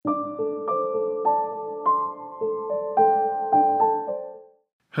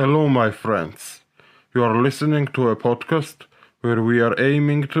Hello, my friends. You are listening to a podcast where we are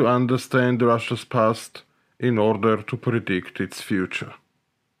aiming to understand Russia's past in order to predict its future.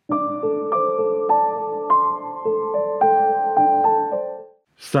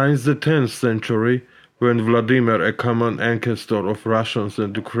 Since the 10th century, when Vladimir, a common ancestor of Russians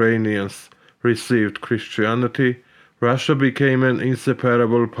and Ukrainians, received Christianity, Russia became an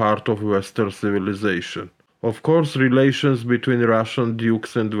inseparable part of Western civilization. Of course, relations between Russian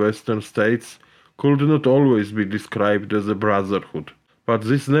dukes and Western states could not always be described as a brotherhood, but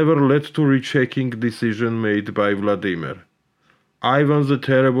this never led to rechecking decision made by Vladimir. Ivan the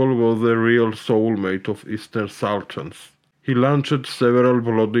Terrible was the real soulmate of Eastern sultans. He launched several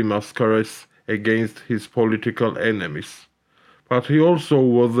bloody masquerades against his political enemies. But he also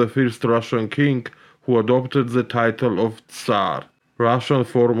was the first Russian king who adopted the title of Tsar, Russian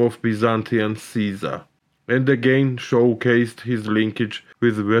form of Byzantine Caesar, and again showcased his linkage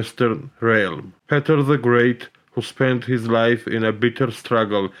with Western realm. Peter the Great, who spent his life in a bitter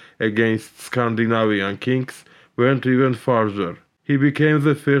struggle against Scandinavian kings, went even further. He became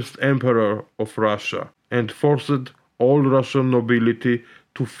the first emperor of Russia and forced all Russian nobility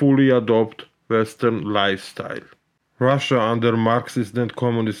to fully adopt Western lifestyle. Russia under Marxist and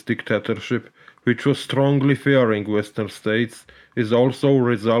communist dictatorship, which was strongly fearing Western states, is also a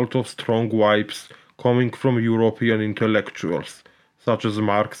result of strong vibes coming from European intellectuals, such as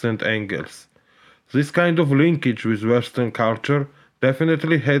Marx and Engels. This kind of linkage with Western culture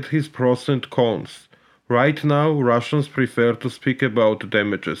definitely had his pros and cons. Right now, Russians prefer to speak about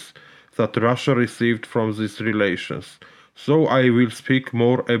damages that Russia received from these relations, so I will speak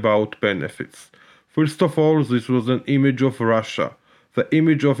more about benefits. First of all, this was an image of Russia, the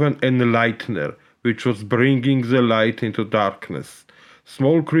image of an enlightener, which was bringing the light into darkness.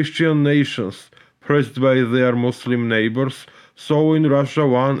 Small Christian nations, pressed by their Muslim neighbors, saw in Russia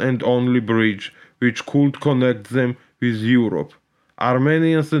one and only bridge which could connect them with Europe.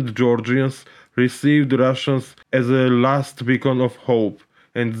 Armenians and Georgians received Russians as a last beacon of hope,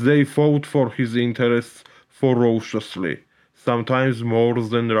 and they fought for his interests ferociously, sometimes more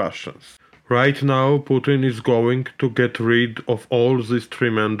than Russians. Right now, Putin is going to get rid of all this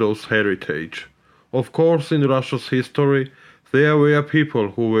tremendous heritage. Of course, in Russia's history, there were people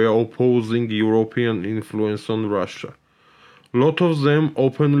who were opposing European influence on Russia. A lot of them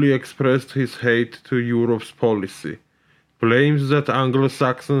openly expressed his hate to Europe's policy. Claims that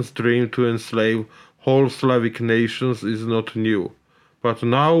Anglo-Saxons dream to enslave whole Slavic nations is not new. But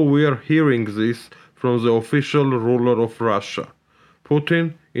now we are hearing this from the official ruler of Russia.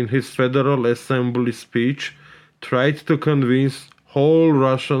 Putin, in his Federal Assembly speech, tried to convince whole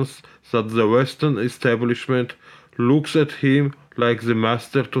Russians that the Western establishment looks at him like the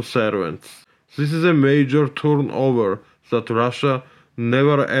master to servants. This is a major turnover that Russia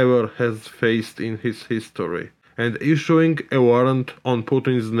never ever has faced in its history, and issuing a warrant on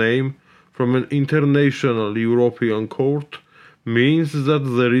Putin's name from an international European court means that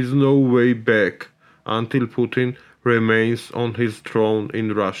there is no way back until Putin remains on his throne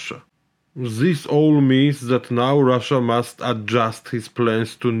in Russia. This all means that now Russia must adjust his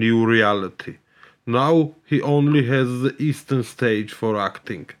plans to new reality. Now he only has the eastern stage for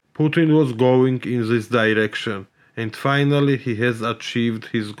acting. Putin was going in this direction, and finally he has achieved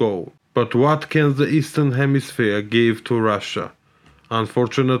his goal. But what can the Eastern Hemisphere give to Russia?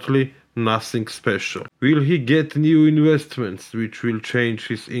 Unfortunately, nothing special. Will he get new investments which will change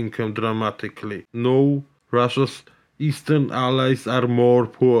his income dramatically? No, Russia's Eastern allies are more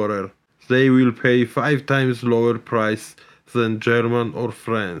poorer. They will pay 5 times lower price than Germany or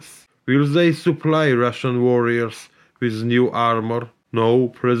France. Will they supply Russian warriors with new armor? No,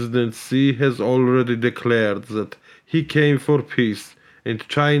 President Xi has already declared that he came for peace, and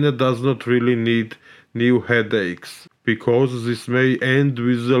China does not really need new headaches, because this may end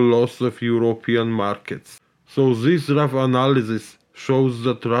with the loss of European markets. So this rough analysis shows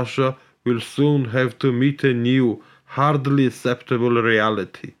that Russia will soon have to meet a new, hardly acceptable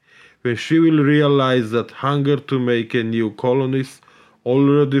reality, when she will realize that hunger to make a new colonies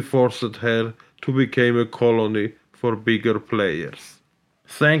already forced her to become a colony for bigger players.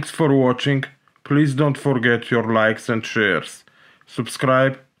 Thanks for watching. Please don't forget your likes and shares.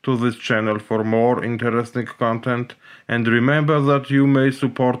 Subscribe to this channel for more interesting content, and remember that you may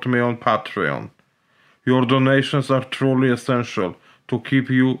support me on Patreon. Your donations are truly essential to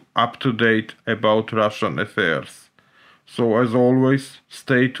keep you up to date about Russian affairs. So as always,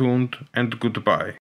 stay tuned and goodbye.